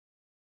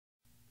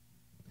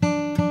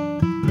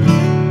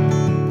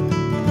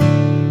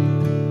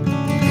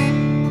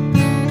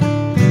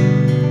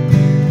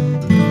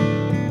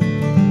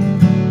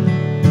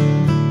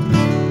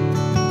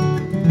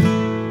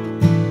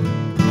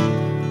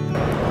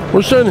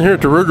We're sitting here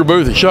at the Ruger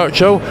booth at SHOT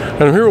Show,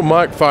 and I'm here with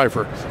Mike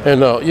Pfeiffer.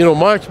 And you know,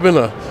 Mike's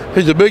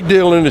he's a big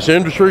deal in this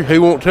industry. He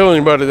won't tell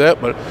anybody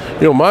that, but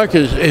you know, Mike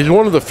is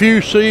one of the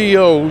few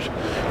CEOs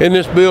in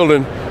this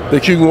building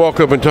that you can walk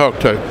up and talk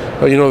to.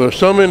 You know, there's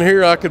some in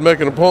here I could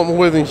make an appointment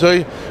with and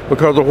see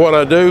because of what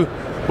I do.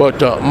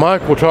 But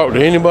Mike will talk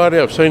to anybody.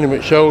 I've seen him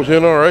at shows,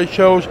 NRA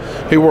shows.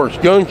 He works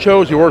gun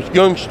shows. He works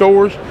gun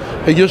stores.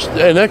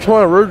 And that's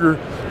why Ruger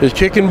is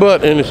kicking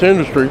butt in this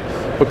industry,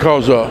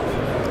 because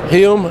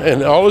him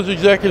and all his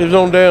executives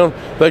on down,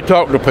 they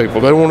talk to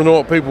people. They want to know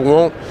what people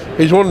want.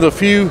 He's one of the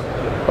few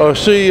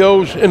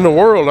CEOs in the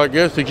world, I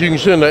guess, that you can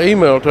send an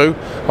email to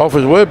off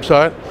his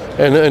website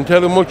and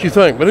tell him what you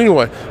think. But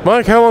anyway,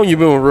 Mike, how long you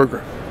been with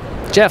Ruger?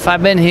 Jeff,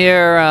 I've been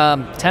here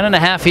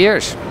 10.5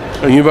 years.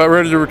 And you about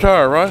ready to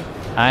retire, right?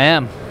 I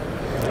am.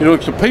 You know,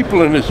 it's the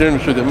people in this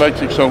industry that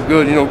makes it so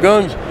good. You know,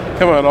 guns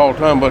come out all the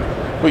time, but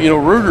you know,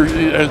 Ruger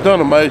has done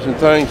amazing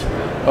things.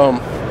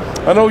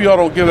 I know y'all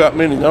don't give out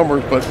many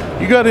numbers, but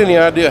you got any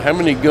idea how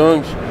many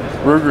guns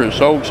Ruger has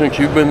sold since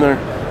you've been there?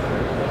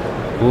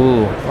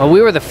 Ooh. Well,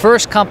 we were the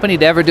first company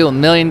to ever do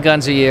 1 million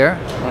guns a year.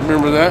 I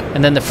remember that.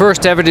 And then the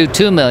first to ever do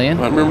 2 million.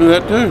 I remember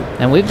that too.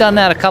 And we've done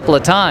that a couple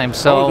of times.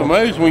 So I was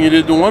amazed when you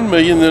did the 1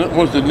 million. Then it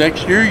was the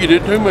next year you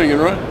did 2 million,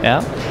 right?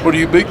 Yeah. Well, do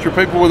you beat your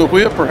people with a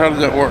whip, or how does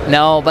that work?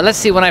 No, but let's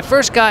see. When I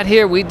first got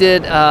here, we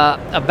did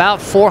about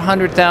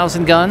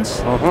 400,000 guns.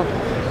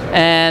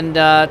 And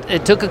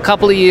it took a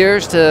couple of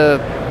years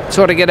to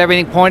sort of get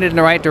everything pointed in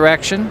the right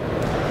direction.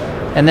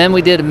 And then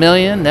we did 1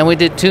 million, then we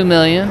did 2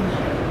 million.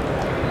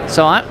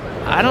 So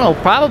I don't know,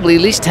 probably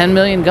at least 10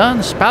 million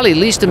guns. Probably at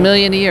least 1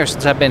 million a year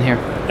since I've been here.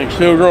 And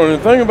still growing. And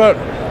the thing about,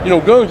 you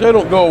know, guns, they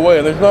don't go away.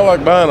 And it's not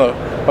like buying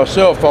a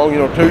cell phone, you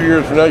know, 2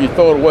 years from now you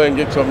throw it away and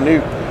get something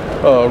new.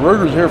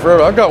 Ruger's here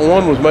forever. I got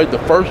one was made the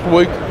first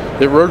week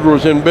that Ruger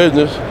was in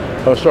business.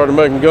 I started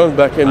making guns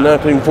back in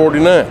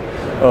 1949.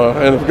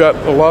 And I've got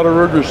a lot of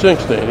Rugers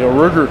since then. You know,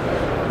 Ruger,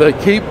 they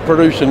keep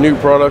producing new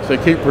products. They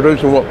keep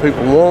producing what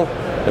people want.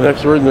 And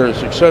that's the reason they're as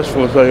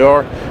successful as they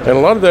are. And a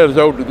lot of that is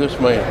owed to this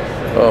man,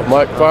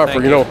 Mike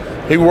Pfeiffer. You know,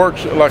 he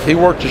works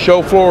the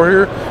show floor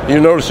here. You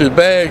notice his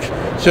badge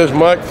says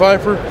Mike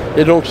Pfeiffer.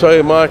 It don't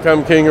say Mike,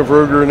 I'm king of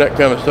Ruger and that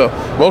kind of stuff.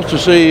 Most of the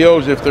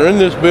CEOs, if they're in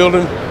this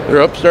building,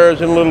 they're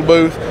upstairs in a little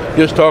booth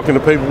just talking to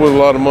people with a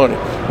lot of money.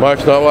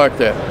 Mike's not like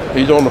that.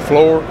 He's on the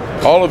floor.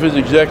 All of his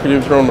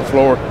executives are on the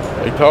floor.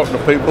 They talk to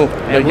people.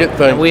 They get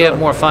things. And we have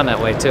more fun that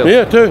way too.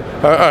 Yeah, too.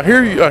 I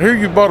hear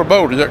you bought a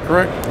boat. Is that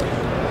correct?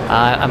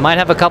 I might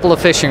have a couple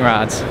of fishing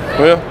rods.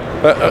 Well,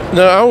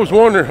 now I was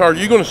wondering, are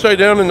you going to stay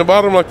down in the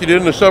bottom like you did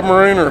in the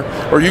submarine, or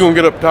are you going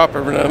to get up top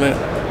every now and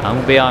then? I'm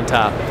going to be on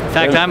top. In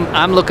fact,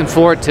 I'm looking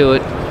forward to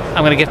it.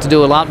 I'm going to get to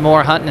do a lot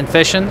more hunting and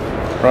fishing.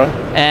 Right.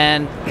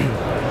 And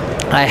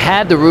I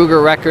had the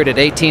Ruger record at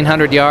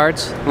 1,800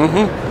 yards,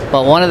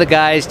 but one of the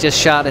guys just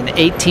shot an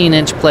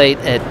 18-inch plate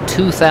at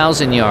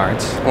 2,000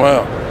 yards.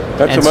 Wow.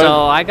 That's amazing.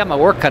 So I got my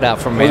work cut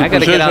out for me. I got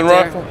to get out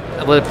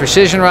there with a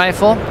precision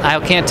rifle. I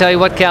can't tell you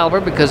what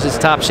caliber because it's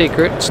top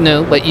secret. It's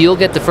new, but you'll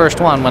get the first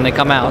one when they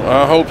come out.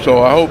 I hope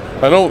so.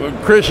 I know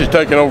Chris is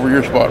taking over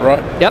your spot,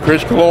 right? Yep.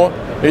 Chris Kalloy.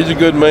 He's a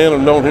good man.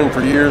 I've known him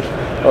for years.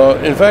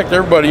 In fact,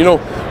 everybody, you know,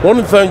 one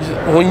of the things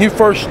when you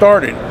first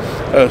started,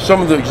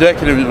 some of the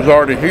executives that was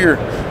already here,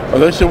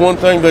 they said one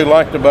thing they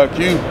liked about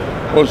you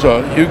was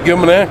you give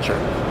them an answer.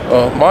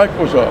 Mike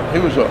was he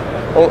was a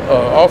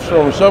officer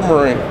on a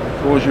submarine.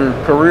 Was your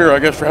career, I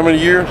guess, for how many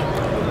years?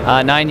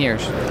 9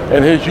 years.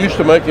 And he's used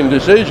to making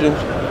decisions,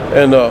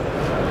 and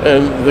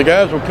the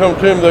guys would come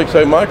to him. They'd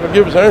say, "Mike will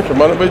give us an answer.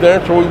 Might not be the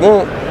answer we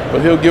want,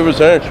 but he'll give us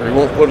an answer. He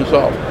won't put us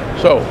off."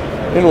 So,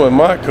 anyway,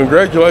 Mike,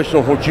 congratulations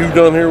on what you've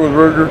done here with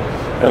Ruger,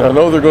 and I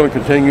know they're going to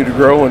continue to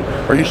grow. And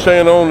are you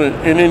staying on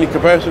in any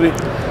capacity?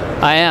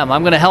 I am.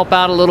 I'm going to help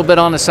out a little bit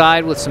on the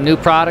side with some new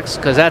products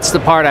because that's the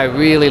part I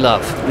really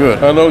love.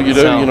 Good. I know you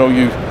do. So, you know,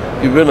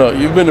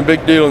 you've been a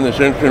big deal in this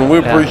industry, and we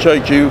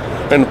appreciate you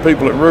and the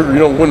people at Ruger. You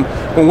know,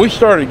 when we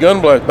started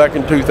Gun Blast back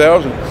in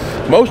 2000,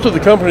 most of the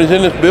companies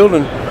in this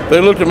building,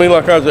 they looked at me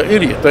like I was an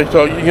idiot. They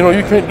thought, you know,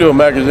 you can't do a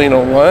magazine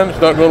online. It's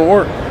not going to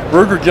work.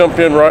 Ruger jumped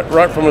in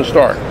right from the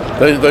start.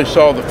 They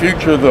saw the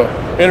future of the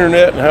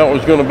internet and how it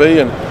was going to be,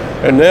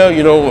 and now,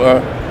 you know,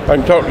 I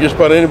can talk to just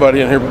about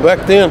anybody in here. But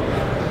back then,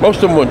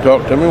 most of them wouldn't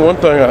talk to me. One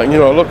thing, I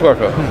look like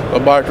a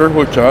biker,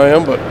 which I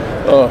am, but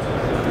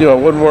you know,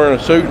 I wasn't wearing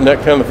a suit and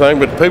that kind of thing.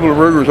 But the people at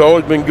Ruger has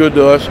always been good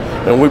to us,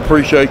 and we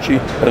appreciate you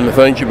and the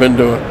things you've been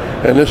doing.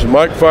 And this is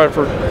Mike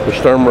Pfeiffer with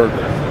Sturm Ruger.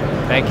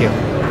 Thank you.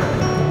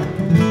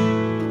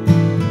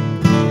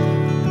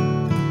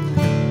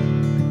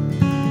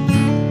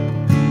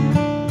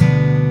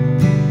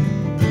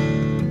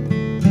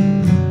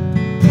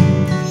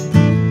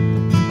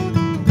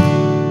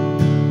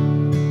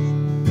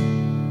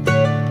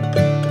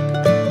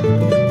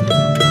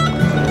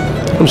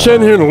 I'm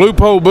sitting here in the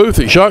Leupold booth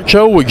at SHOT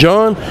Show with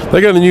John.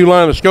 They got a new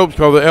line of scopes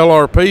called the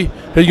LRP.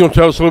 He's going to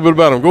tell us a little bit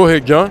about them. Go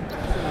ahead, John.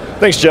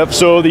 Thanks, Jeff.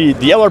 So the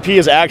LRP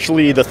is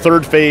actually the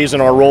third phase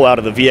in our rollout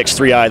of the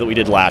VX3i that we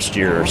did last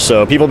year.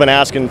 So people have been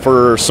asking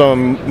for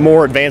some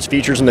more advanced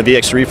features in the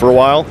VX3 for a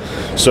while.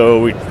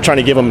 So we're trying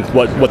to give them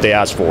what they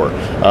asked for.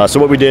 So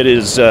what we did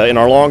is in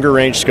our longer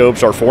range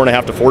scopes, our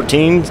 4.5 to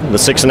 14, the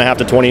 6.5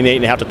 to 20, and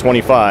 8.5 to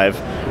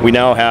 25, we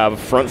now have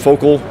front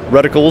focal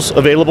reticles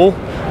available.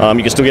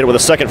 You can still get it with a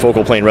second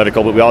focal plane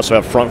reticle, but we also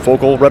have front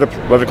focal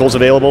reticles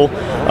available.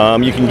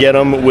 You can get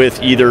them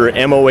with either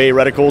MOA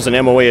reticles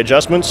and MOA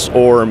adjustments,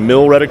 or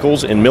mill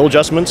reticles and mill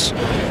adjustments.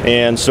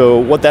 And so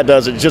what that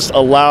does, it just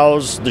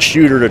allows the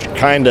shooter to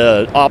kind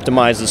of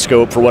optimize the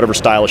scope for whatever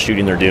style of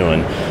shooting they're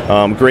doing.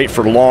 Great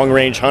for long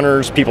range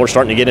hunters. People are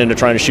starting to get into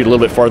trying to shoot a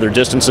little bit farther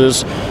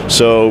distances.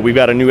 So we've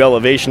got a new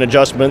elevation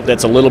adjustment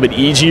that's a little bit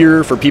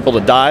easier for people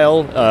to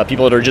dial,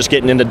 people that are just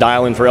getting into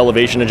dialing for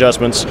elevation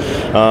adjustments.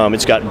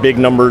 It's got big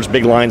numbers,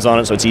 big lines on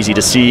it, so it's easy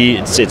to see.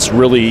 It's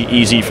really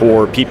easy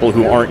for people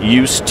who aren't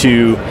used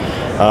to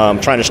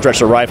trying to stretch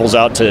their rifles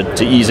out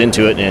to ease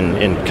into it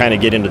and kind of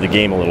get into the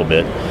game a little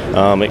bit.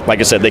 Like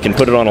I said, they can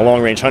put it on a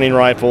long-range hunting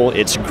rifle.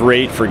 It's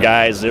great for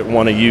guys that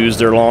want to use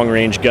their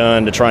long-range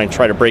gun to try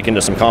to break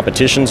into some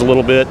competitions a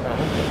little bit.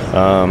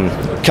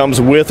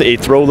 Comes with a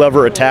throw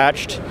lever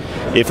attached.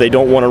 If they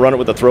don't want to run it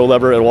with a throw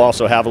lever, it will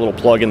also have a little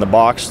plug in the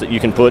box that you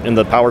can put in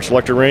the power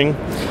selector ring.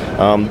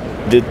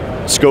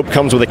 The scope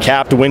comes with a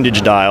capped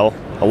windage dial.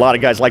 A lot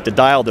of guys like to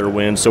dial their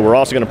wind, so we're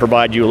also going to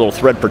provide you a little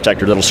thread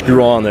protector that'll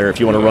screw on there if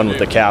you want to run with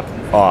the cap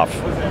off.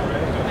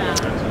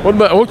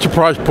 What's the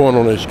price point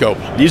on these scopes?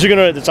 These are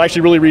it's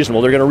actually really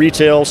reasonable. They're going to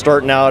retail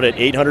starting out at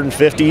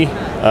 $850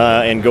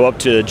 and go up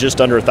to just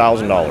under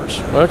 $1,000.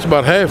 Well, that's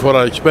about half what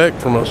I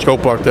expect from a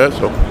scope like that,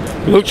 so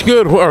it looks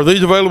good. Are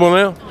these available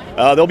now?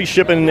 They'll be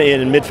shipping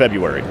in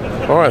mid-February.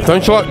 All right,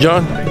 thanks a lot,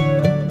 John.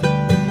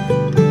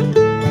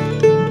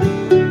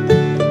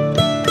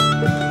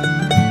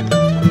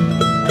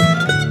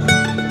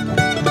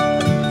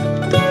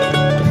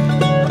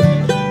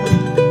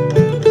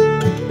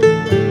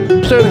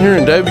 Standing here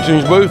in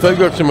Davidson's booth, they've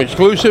got some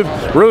exclusive,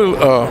 really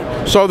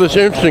saw this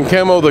interesting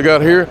camo they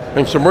got here,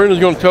 and Sabrina's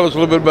going to tell us a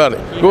little bit about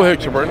it. Go ahead,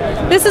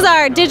 Sabrina. This is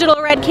our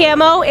digital red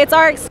camo. It's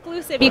our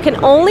exclusive. You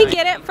can only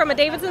get it from a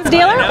Davidson's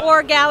dealer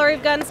or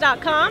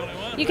galleryofguns.com.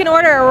 You can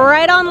order it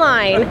right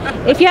online.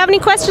 If you have any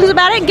questions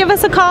about it, give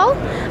us a call.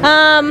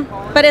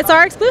 But it's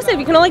our exclusive.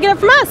 You can only get it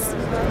from us.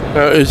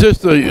 Is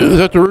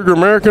that the Ruger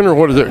American, or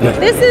what is it?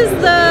 This is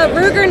the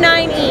Ruger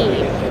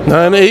 9E.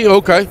 9E,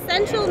 okay.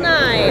 Essential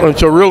 9.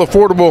 It's a real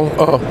affordable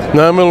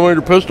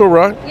 9mm pistol,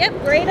 right?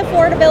 Yep, great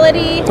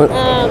affordability.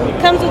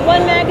 Comes with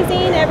one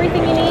magazine,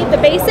 everything you need,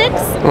 the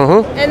basics.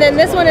 And then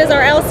this one is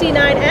our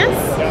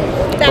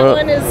LC9S. That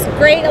one is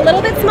great, a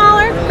little bit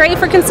smaller, great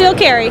for concealed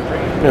carry.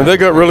 And they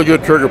got really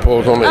good trigger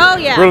pulls on it. Oh,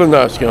 yeah. Really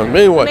nice gun.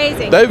 Anyway,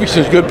 amazing.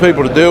 Davidson's good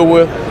people to deal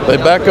with. They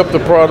back up the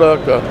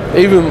product,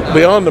 even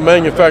beyond the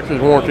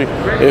manufacturer's warranty.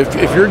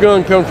 If your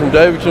gun comes from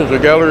Davidson's or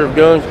Gallery of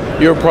Guns,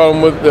 you have a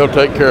problem with it, they'll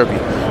take care of you.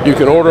 You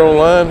can order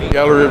online,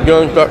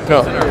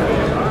 galleryofguns.com.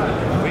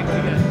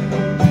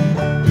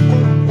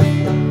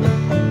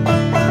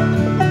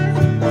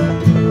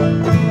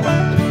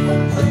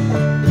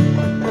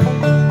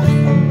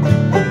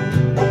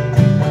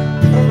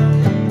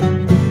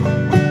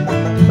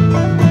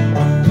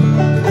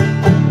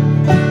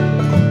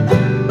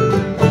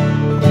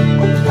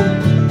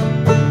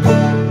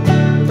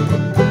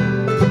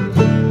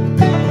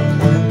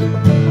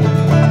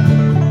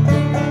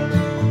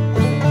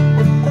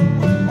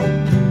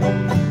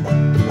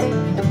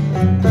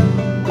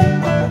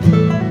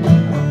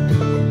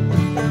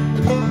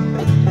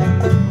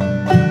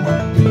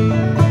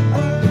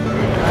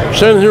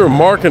 Standing here with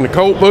Mark in the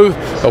Colt booth.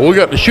 We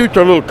got to shoot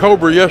their little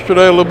Cobra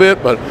yesterday a little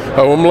bit, but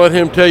I'm going to let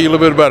him tell you a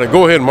little bit about it.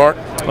 Go ahead, Mark.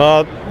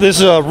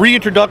 This is a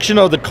reintroduction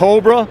of the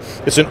Cobra.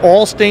 It's an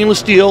all stainless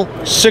steel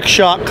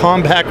 6-shot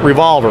compact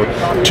revolver.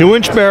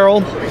 2-inch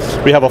barrel.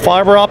 We have a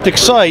fiber optic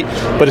sight,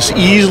 but it's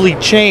easily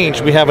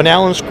changed. We have an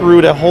Allen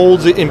screw that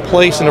holds it in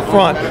place in the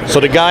front, so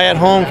the guy at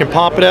home can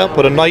pop it out,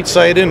 put a night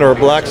sight in or a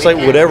black sight,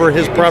 whatever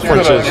his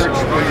preference is.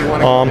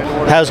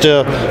 Has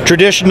the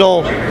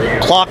traditional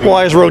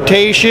clockwise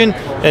rotation,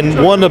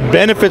 and one of the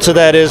benefits of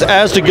that is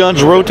as the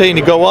gun's rotating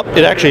to go up,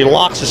 it actually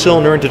locks the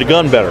cylinder into the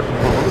gun better.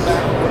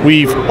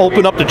 We've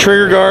opened up the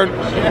trigger guard,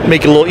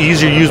 make it a little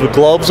easier to use with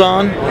gloves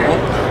on.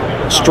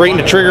 Straighten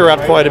the trigger out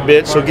quite a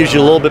bit, so it gives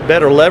you a little bit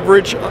better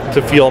leverage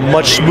to feel a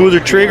much smoother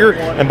trigger.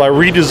 And by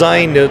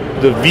redesigning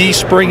the V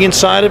spring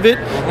inside of it,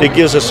 it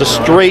gives us a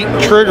straight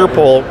trigger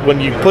pull.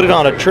 When you put it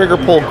on a trigger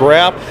pull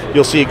grab,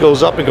 you'll see it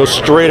goes up and goes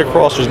straight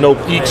across. There's no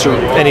peaks or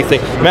anything.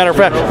 Matter of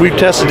fact, we've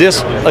tested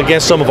this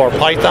against some of our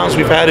Pythons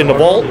we've had in the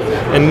vault,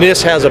 and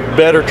this has a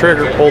better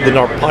trigger pull than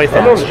our Pythons.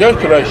 I noticed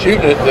yesterday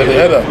shooting it that it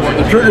had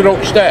the trigger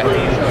don't stack.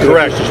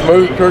 Correct. It's a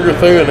smooth trigger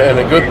through and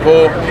a good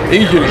pull,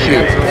 easy to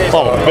shoot.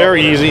 Oh,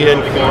 very easy.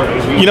 And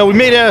you know, we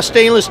made it out of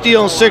stainless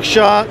steel and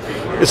 6-shot.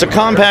 It's a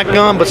compact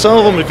gun, but some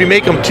of them, if you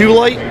make them too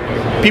light,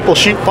 people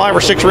shoot 5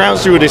 or 6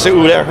 rounds through it, they say,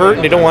 ooh, that hurt,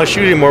 and they don't want to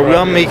shoot anymore. We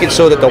want to make it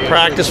so that they'll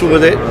practice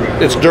with it,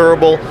 it's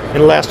durable,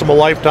 and lasts them a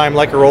lifetime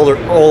like all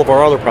of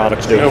our other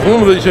products do. Now,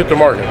 when will these hit the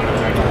market?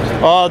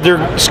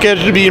 They're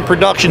scheduled to be in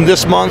production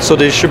this month, so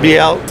they should be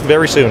out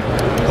very soon.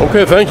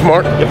 Okay, thanks,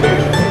 Mark.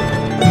 Yep.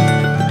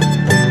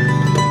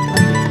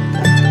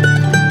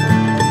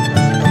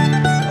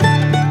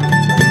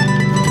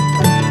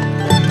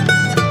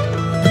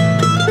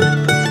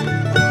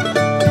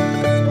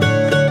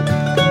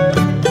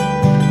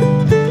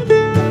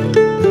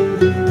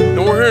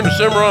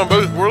 Cimarron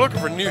booth. We're looking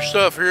for new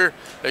stuff here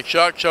at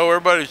SHOT Show.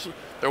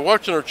 They're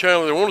watching our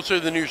channel. They want to see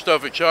the new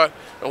stuff at SHOT,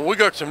 and we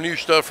got some new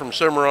stuff from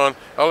Cimarron.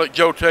 I'll let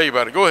Joe tell you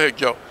about it. Go ahead,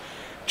 Joe.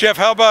 Jeff,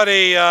 how about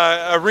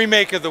a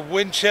remake of the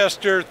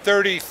Winchester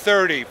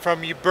 3030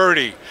 from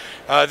Uberti?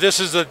 This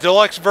is a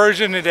deluxe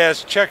version. It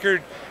has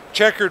checkered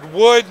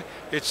wood.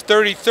 It's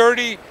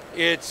 3030.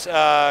 It's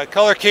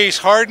color case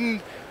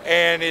hardened,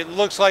 and it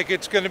looks like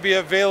it's going to be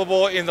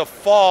available in the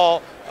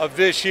fall of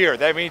this year.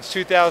 That means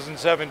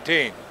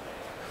 2017.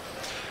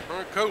 All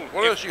right, cool.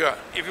 What else you got?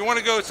 If you want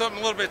to go with something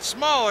a little bit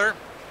smaller,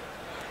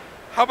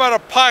 how about a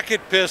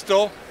pocket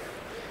pistol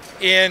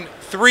in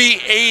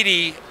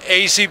 380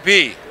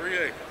 ACP?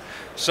 380.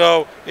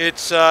 So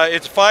it's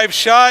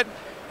 5-shot.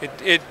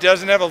 It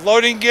doesn't have a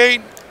loading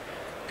gate,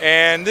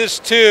 and this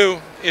too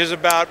is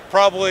about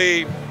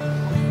probably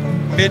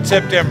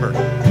mid-September.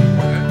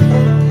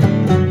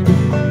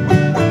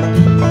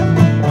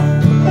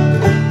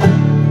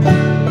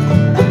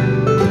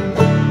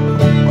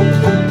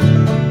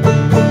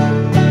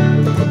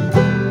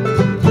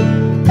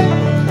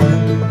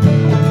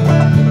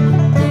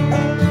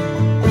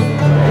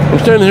 I'm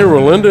standing here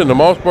with Linda in the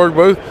Mossberg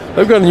booth.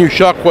 They've got a new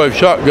Shockwave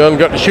shotgun.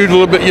 Got to shoot a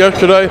little bit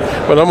yesterday,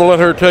 but I'm going to let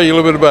her tell you a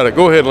little bit about it.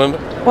 Go ahead, Linda.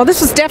 Well,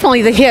 this was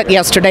definitely the hit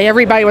yesterday.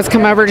 Everybody was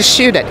coming over to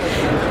shoot it.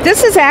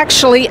 This is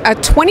actually a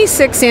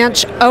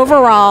 26-inch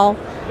overall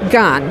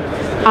gun.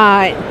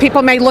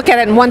 People may look at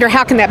it and wonder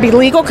how can that be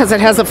legal because it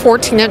has a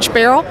 14-inch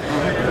barrel,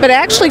 but it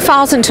actually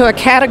falls into a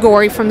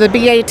category from the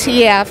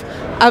BATF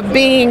of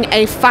being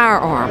a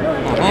firearm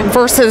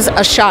versus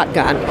a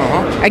shotgun.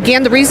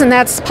 Again, the reason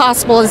that's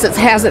possible is it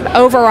has an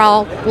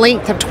overall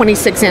length of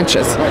 26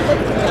 inches.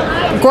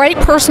 Great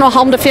personal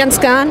home defense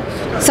gun.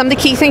 Some of the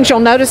key things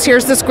you'll notice here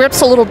is this grip's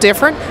a little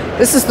different.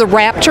 This is the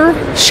Raptor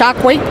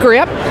Shockwave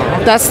grip.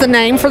 That's the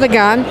name for the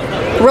gun.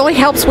 Really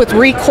helps with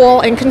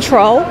recoil and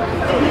control.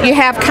 You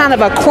have kind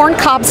of a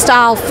corncob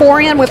style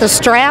forend with a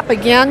strap,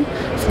 again,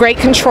 great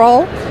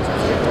control.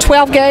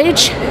 12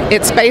 gauge,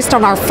 it's based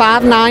on our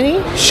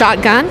 590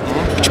 shotgun,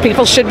 which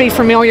people should be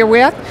familiar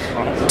with.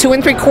 2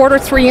 3/4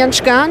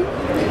 3-inch gun,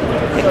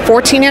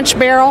 14-inch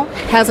barrel,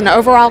 has an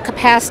overall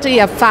capacity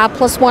of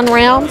 5+1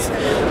 rounds.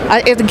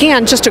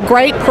 Again, just a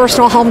great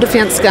personal home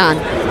defense gun.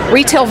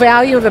 Retail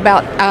value of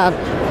about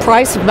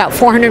price of about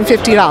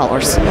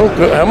 $450.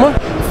 Okay, how much?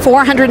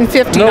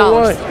 $450.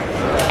 No way.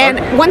 And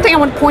one thing I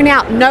want to point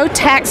out, no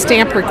tax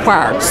stamp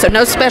required, so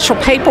no special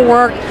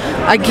paperwork.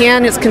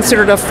 Again, it's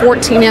considered a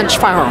 14-inch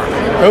firearm.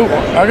 Oh,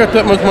 I got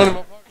that much money in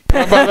my pocket.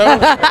 How about that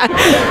one?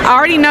 I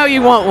already know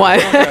you want one.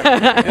 Okay.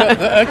 Yeah,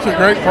 that's a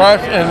great price,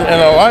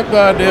 and I like the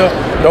idea,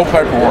 no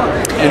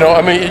paperwork. You know,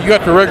 I mean, you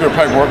got the regular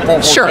paperwork,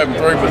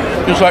 4473, but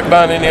just like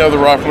buying any other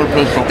rifle or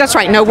pistol. That's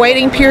right, no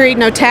waiting period,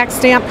 no tax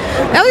stamp.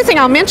 The other thing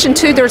I'll mention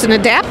too, there's an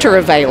adapter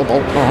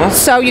available.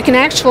 So you can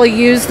actually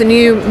use the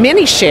new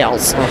mini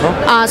shells.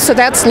 So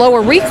that's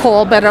lower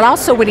recoil, but it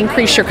also would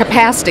increase your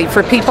capacity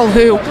for people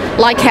who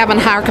like having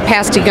higher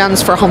capacity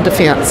guns for home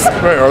defense.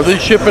 Right, are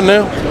these shipping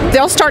now?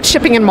 They'll start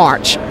shipping in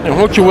March. And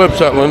what's your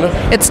website, Linda?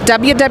 It's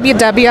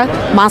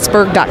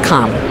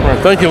www.mossberg.com. All right,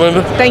 thank you,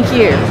 Linda. Thank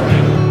you.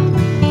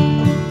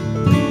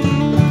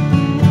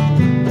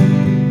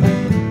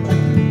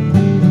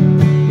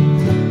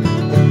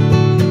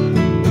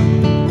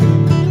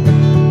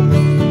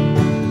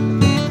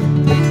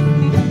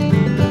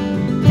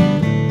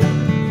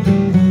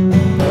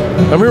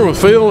 I'm here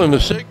with Phil in the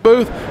Sig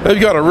booth.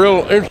 They've got a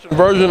real interesting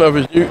version of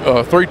his new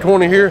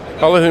 320 here.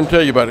 I'll let him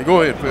tell you about it.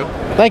 Go ahead, Phil.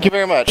 Thank you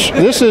very much.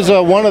 This is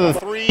one of the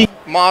 3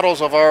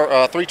 models of our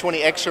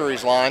 320 X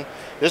series line.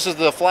 This is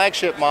the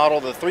flagship model,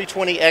 the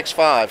 320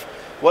 X5.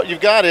 What you've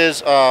got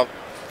is,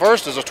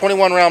 first is a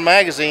 21 round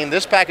magazine.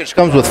 This package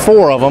comes with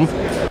 4 of them,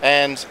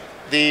 and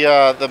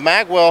the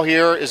mag well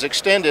here is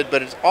extended,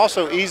 but it's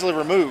also easily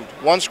removed.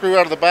 One screw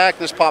out of the back,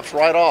 this pops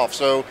right off.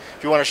 So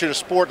if you want to shoot a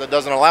sport that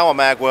doesn't allow a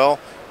mag well,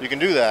 you can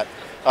do that.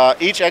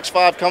 Each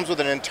X5 comes with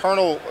an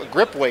internal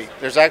grip weight.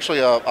 There's actually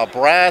a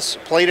brass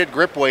plated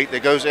grip weight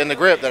that goes in the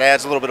grip that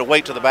adds a little bit of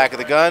weight to the back of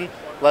the gun,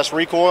 less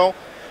recoil.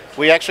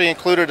 We actually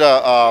included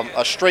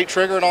a straight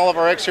trigger in all of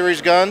our X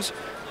series guns.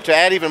 To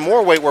add even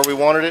more weight where we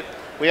wanted it,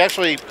 we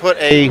actually put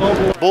a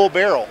bull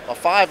barrel, a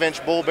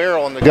 5-inch bull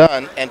barrel in the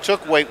gun, and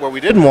took weight where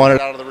we didn't want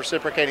it out of the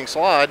reciprocating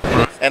slide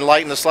and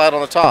lightened the slide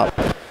on the top.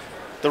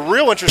 The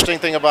real interesting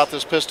thing about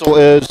this pistol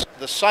is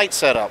the sight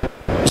setup.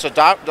 It's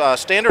a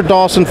standard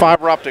Dawson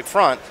fiber optic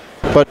front,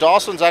 but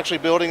Dawson's actually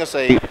building us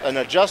an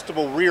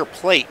adjustable rear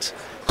plate.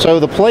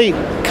 So the plate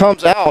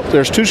comes out,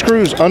 there's 2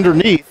 screws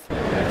underneath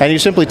and you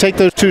simply take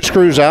those 2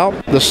 screws out.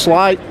 This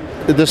sight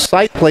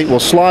plate will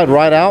slide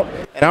right out,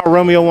 and our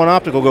Romeo 1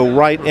 optic will go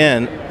right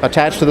in,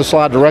 attached to the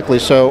slide directly.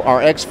 So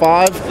our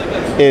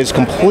X5 is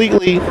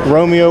completely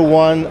Romeo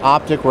 1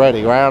 optic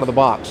ready, right out of the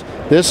box.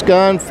 This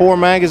gun, 4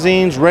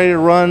 magazines, ready to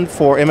run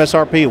for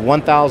MSRP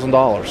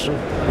 $1,000.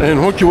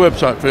 And what's your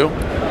website, Phil?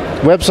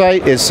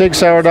 Website is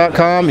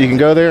sigsauer.com. You can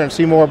go there and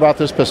see more about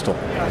this pistol.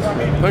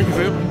 Thank you,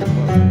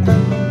 Phil.